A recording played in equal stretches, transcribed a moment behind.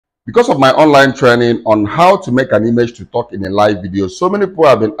Because of my online training on how to make an image to talk in a live video, so many people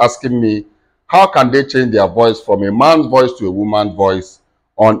have been asking me how can they change their voice from a man's voice to a woman's voice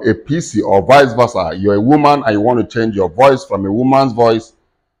on a PC, or vice versa. You're a woman and you want to change your voice from a woman's voice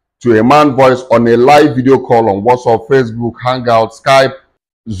to a man's voice on a live video call on WhatsApp, Facebook, Hangout, Skype,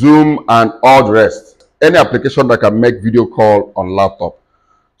 Zoom, and all the rest. Any application that can make video call on laptop.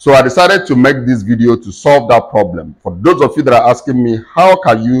 So I decided to make this video to solve that problem. For those of you that are asking me, how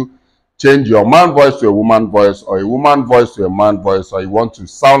can you change your man voice to a woman voice, or a woman voice to a man voice, or you want to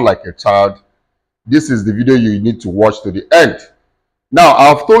sound like a child, this is the video you need to watch to the end. Now,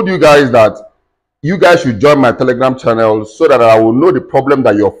 I've told you guys that you guys should join my Telegram channel so that I will know the problem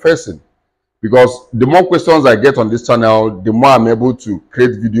that you're facing. Because the more questions I get on this channel, the more I'm able to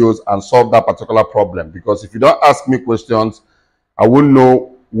create videos and solve that particular problem. Because if you don't ask me questions, I won't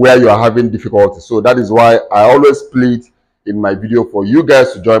know where you are having difficulty. So that is why I always plead in my video for you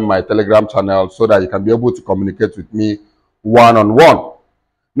guys to join my Telegram channel so that you can be able to communicate with me one-on-one.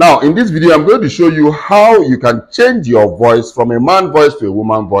 Now, in this video, I'm going to show you how you can change your voice from a man voice to a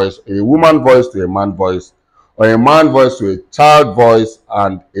woman voice to a man voice, or a man voice to a child voice,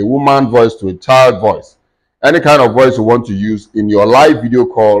 and a woman voice to a child voice. Any kind of voice you want to use in your live video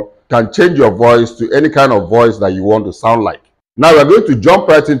call can change your voice to any kind of voice that you want to sound like. Now we're going to jump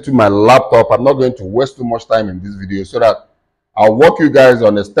right into my laptop. I'm not going to waste too much time in this video so that I'll walk you guys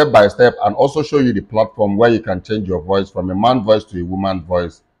on a step-by-step and also show you the platform where you can change your voice from a man voice to a woman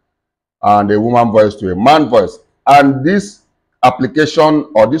voice and a woman voice to a man voice. And this application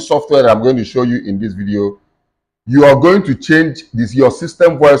or this software that I'm going to show you in this video, you are going to change your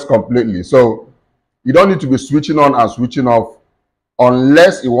system voice completely. So you don't need to be switching on and switching off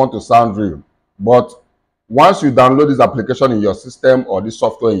unless you want to sound real. But once you download this application in your system or this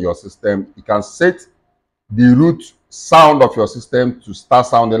software in your system, you can set the root sound of your system to start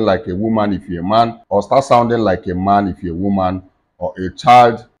sounding like a woman if you're a man, or start sounding like a man if you're a woman, or a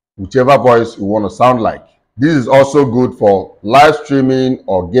child, whichever voice you want to sound like. This is also good for live streaming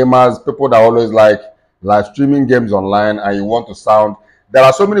or gamers, people that always like live streaming games online and you want to sound. There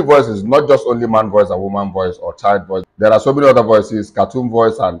are so many voices, not just only man voice or woman voice or child voice. There are so many other voices, cartoon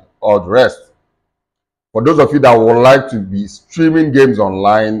voice and all the rest. For those of you that would like to be streaming games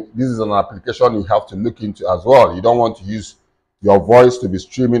online, this is an application you have to look into as well. You don't want to use your voice to be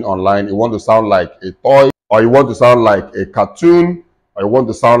streaming online. You want to sound like a toy, or you want to sound like a cartoon, or you want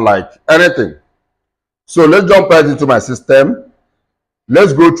to sound like anything. So let's jump right into my system.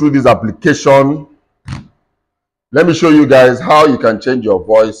 Let's go through this application. Let me show you guys how you can change your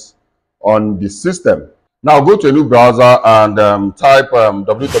voice on the system. Now go to a new browser and type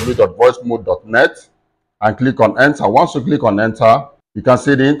www.voicemode.net. and click on enter. Once you click on enter, you can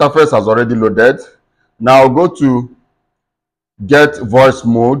see the interface has already loaded. Now go to get voice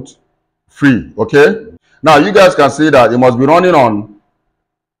mode free. Okay, now you guys can see that it must be running on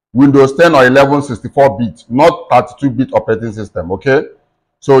Windows 10 or 11 64-bit, not 32-bit operating system. Okay,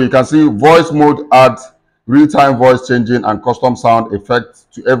 so you can see voice mode adds real-time voice changing and custom sound effects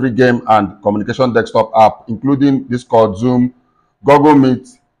to every game and communication desktop app, including Discord, Zoom, Google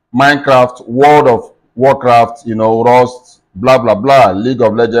Meet, Minecraft, World of Warcraft, Rust, blah blah blah, League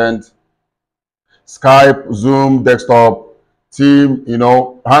of Legends, Skype, Zoom, desktop, Team,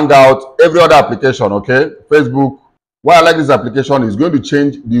 Hangout, every other application. Okay, Facebook. Why I like this application is going to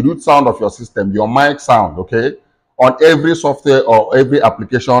change the root sound of your system, your mic sound, okay, on every software or every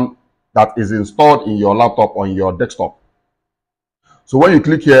application that is installed in your laptop or in your desktop. So when you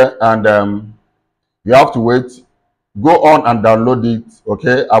click here and you have to wait, go on and download it.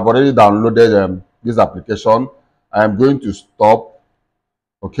 Okay, I've already downloaded this application. I am going to stop.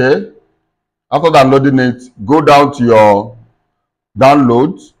 Okay, after downloading it, go down to your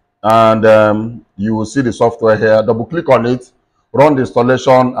downloads and you will see the software here. Double click on it, run the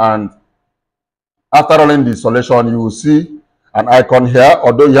installation, and after running the installation, you will see an icon here.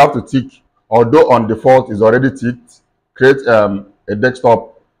 Although you have to tick, although on default is already ticked, create a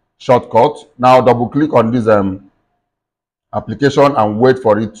desktop shortcut. Now double click on this application and wait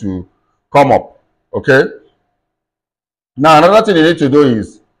for it to come up. Okay, now another thing you need to do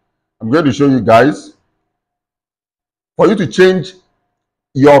is, I'm going to show you guys, for you to change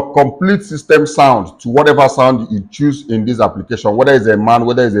your complete system sound to whatever sound you choose in this application, whether it's a man,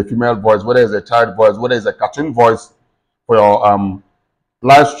 whether it's a female voice, whether it's a child voice, whether it's a cartoon voice. For your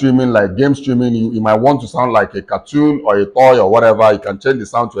live streaming, like game streaming, you might want to sound like a cartoon or a toy or whatever. You can change the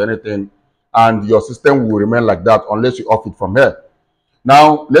sound to anything and your system will remain like that unless you off it from here.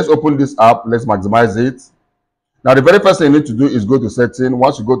 Now let's open this app, let's maximize it. Now, the very first thing you need to do is go to setting.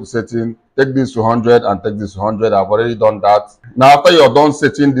 Once you go to setting, take this to 100 and take this to 100. I've already done that. Now, after you're done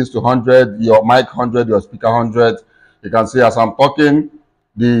setting this to 100, your mic 100, your speaker 100, you can see as I'm talking,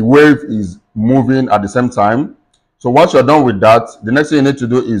 the wave is moving at the same time. So once you're done with that, the next thing you need to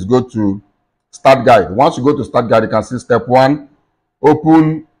do is go to Start Guide. Once you go to Start Guide, you can see step 1,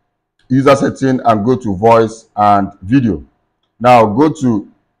 open user setting and go to voice and video. Now go to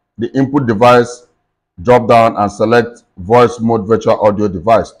the input device drop down and select voice mode virtual audio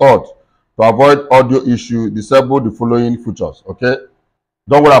device. Third, to avoid audio issue, disable the following features. Okay,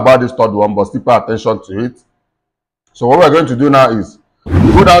 don't worry about this third one, but still pay attention to it. So what we're going to do now is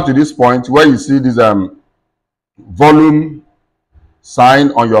go down to this point where you see this volume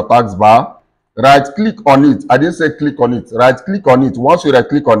sign on your taskbar. Right click on it. I didn't say click on it. Right click on it. Once you right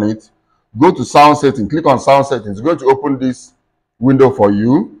click on it, go to sound setting. Click on sound settings. It's going to open this window for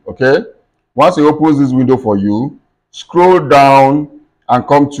you. Okay, once it opens this window for you, scroll down and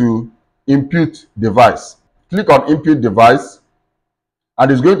come to input device. Click on input device and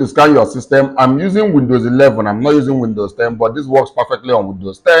it's going to scan your system. I'm using Windows 11. I'm not using Windows 10, but this works perfectly on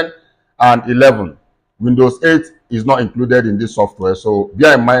Windows 10 and 11. Windows 8 is not included in this software, so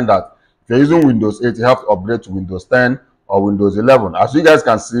bear in mind that if you're using Windows 8, you have to upgrade to Windows 10 or Windows 11. As you guys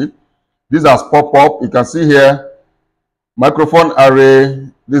can see, this has popped up. You can see here, microphone array.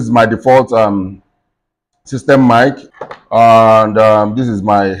 This is my default system mic, and this is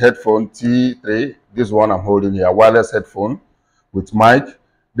my headphone T3. This one I'm holding here, wireless headphone with mic.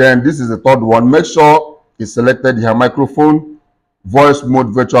 Then this is the third one. Make sure it's selected here, microphone, voice mode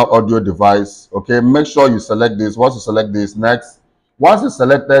virtual audio device. Okay, make sure you select this. Once you select this, next. Once it's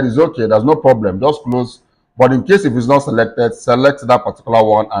selected, it's okay, there's no problem, just close. But in case if it's not selected, select that particular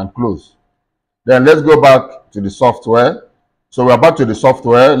one and close. Then let's go back to the software. So we're back to the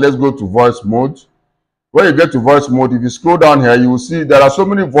software. Let's go to voice mode. When you get to voice mode, if you scroll down here, you will see there are so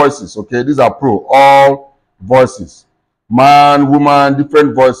many voices. Okay, these are pro, all voices. Man, woman,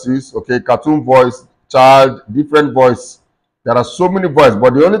 different voices. Okay, cartoon voice, child, different voice. There are so many voices,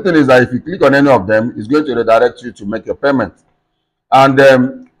 but the only thing is that if you click on any of them, it's going to redirect you to make your payment.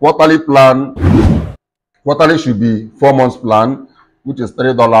 And quarterly plan, quarterly should be 4 months plan, which is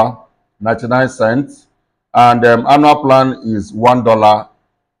 $3.99. And annual plan is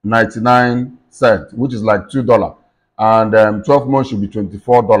 $1.99, which is like $2. And 12 months should be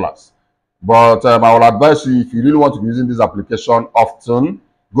 $24. But I will advise you, if you really want to be using this application often,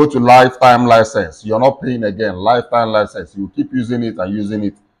 go to lifetime license. You're not paying again. Lifetime license. You keep using it and using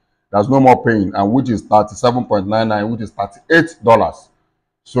it. There's no more paying, and which is $37.99, which is $38.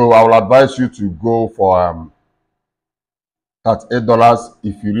 So I will advise you to go for $38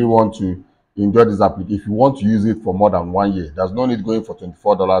 if you really want to enjoy this application. If you want to use it for more than 1 year, there's no need going for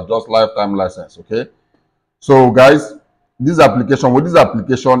 $24. Just lifetime license. Okay. So guys, this application, with this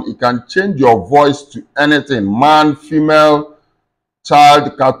application, it can change your voice to anything: man, female,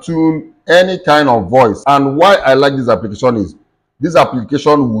 child, cartoon, any kind of voice. And why I like this application is this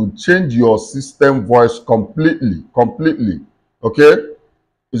application will change your system voice completely. Okay,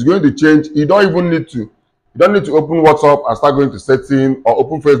 it's going to change. You don't need to open WhatsApp and start going to setting, or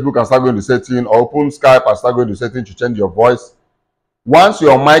open Facebook and start going to setting, or open Skype and start going to setting to change your voice. Once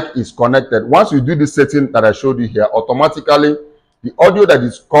your mic is connected, once you do this setting that I showed you here, automatically the audio that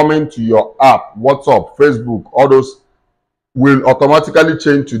is coming to your app, WhatsApp, Facebook, all those will automatically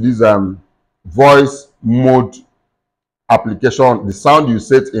change to this voice mode application. The sound you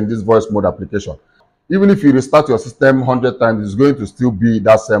set in this voice mode application, even if you restart your system 100 times, it's going to still be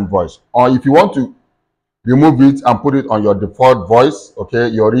that same voice. Or if you want to remove it and put it on your default voice, okay,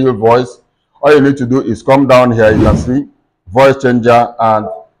 your real voice, all you need to do is come down here. You can see voice changer and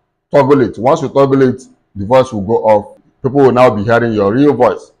toggle it. Once you toggle it, the voice will go off. People will now be hearing your real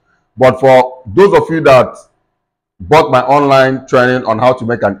voice. But for those of you that bought my online training on how to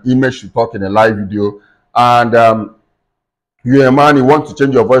make an image to talk in a live video, and you're a man, you want to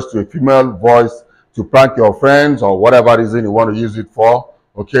change your voice to a female voice to prank your friends or whatever reason you want to use it for,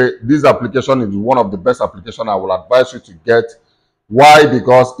 okay, this application is one of the best applications I will advise you to get. Why?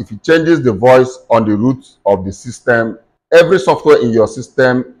 Because if it changes the voice on the root of the system, every software in your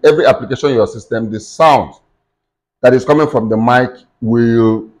system, every application in your system, the sound that is coming from the mic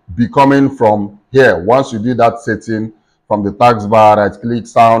will be coming from here. Once you do that setting from the taskbar, right click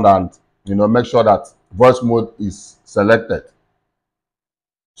sound, and make sure that voice mode is selected.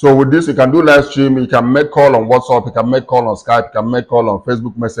 So with this, you can do live stream, you can make call on WhatsApp, you can make call on Skype, you can make call on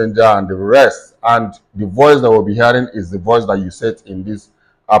Facebook Messenger and the rest. And the voice that we'll be hearing is the voice that you set in this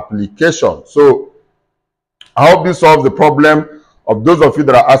application. So I hope this solves the problem of those of you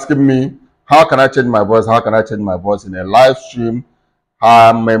that are asking me, How can I change my voice? How can I change my voice in a live stream?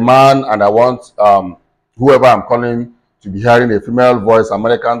 I'm a man and I want whoever I'm calling to be hearing a female voice,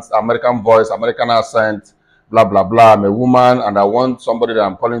 American voice, American accent, blah, blah, blah. I'm a woman and I want somebody that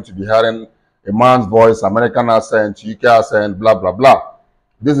I'm calling to be hearing a man's voice, American accent, UK accent, blah, blah, blah.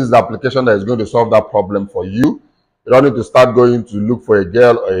 This is the application that is going to solve that problem for you. You don't need to start going to look for a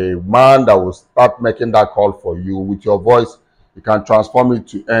girl or a man that will start making that call for you. With your voice, you can transform it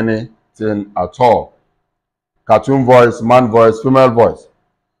to anything at all. Cartoon voice, man voice, female voice.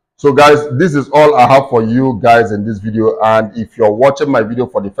 So guys, this is all I have for you guys in this video. And if you're watching my video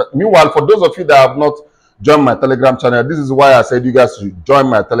for the first, meanwhile, for those of you that have not joined my Telegram channel, this is why I said you guys should join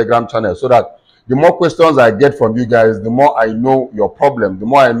my Telegram channel, so that the more questions I get from you guys, the more I know your problem, the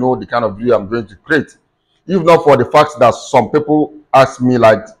more I know the kind of video I'm going to create. If not for the fact that some people ask me,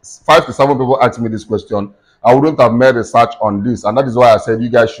 like 5 to 7 people ask me this question, I wouldn't have made research on this. And that is why I said you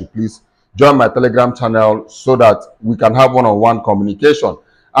guys should please join my Telegram channel so that we can have one-on-one communication.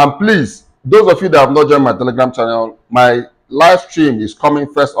 And please, those of you that have not joined my Telegram channel, my live stream is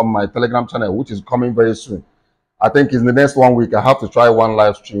coming first on my Telegram channel, which is coming very soon. I think in the next 1 week, I have to try one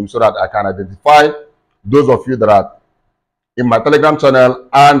live stream so that I can identify those of you that are in my Telegram channel.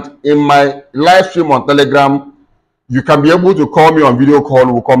 And in my live stream on Telegram, you can be able to call me on video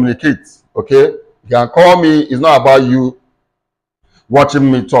call. We'll communicate, okay? You can call me. It's not about you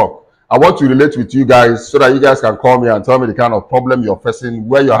watching me talk. I want to relate with you guys so that you guys can call me and tell me the kind of problem you're facing,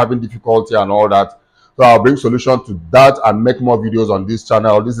 where you're having difficulty and all that. So I'll bring solution to that and make more videos on this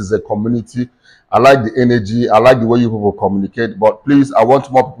channel. This is a community. I like the energy. I like the way you people communicate. But please, I want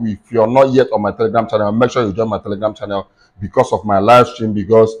more people. If you're not yet on my Telegram channel, make sure you join my Telegram channel because of my live stream.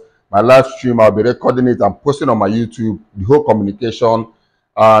 Because my live stream, I'll be recording it and posting on my YouTube, the whole communication.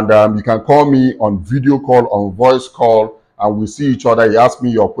 And you can call me on video call, on voice call, and we see each other. You ask me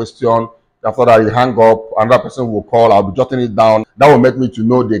your question. After that, you hang up. Another person will call. I'll be jotting it down. That will make me to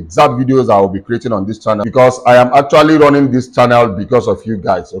know the exact videos I will be creating on this channel, because I am actually running this channel because of you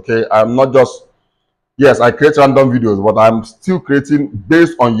guys. Okay, I'm not just, yes, I create random videos, but I'm still creating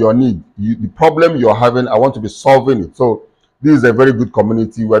based on your need. The problem you're having, I want to be solving it. So this is a very good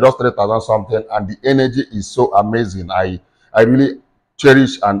community. We're just 3,000 something, and the energy is so amazing. I really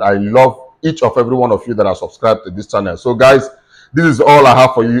cherish and I love each of every one of you that are subscribed to this channel. So guys, this is all I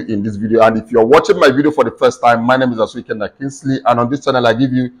have for you in this video. And if you're watching my video for the first time, my name is Asuikenda Kingsley, and on this channel I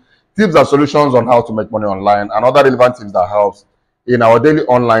give you tips and solutions on how to make money online and other relevant tips that helps in our daily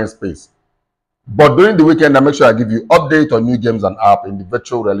online space. But during the weekend, I make sure I give you update on new games and app in the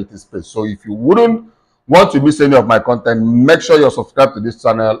virtual reality space. So if you wouldn't want to miss any of my content, make sure you're subscribed to this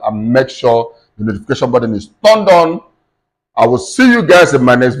channel and make sure the notification button is turned on. I will see you guys in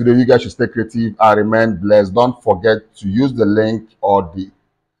my next video. You guys should stay creative and remain blessed. Don't forget to use the link or the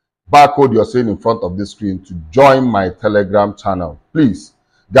barcode you're seeing in front of this screen to join my Telegram channel. Please,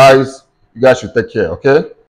 guys, you guys should take care, okay?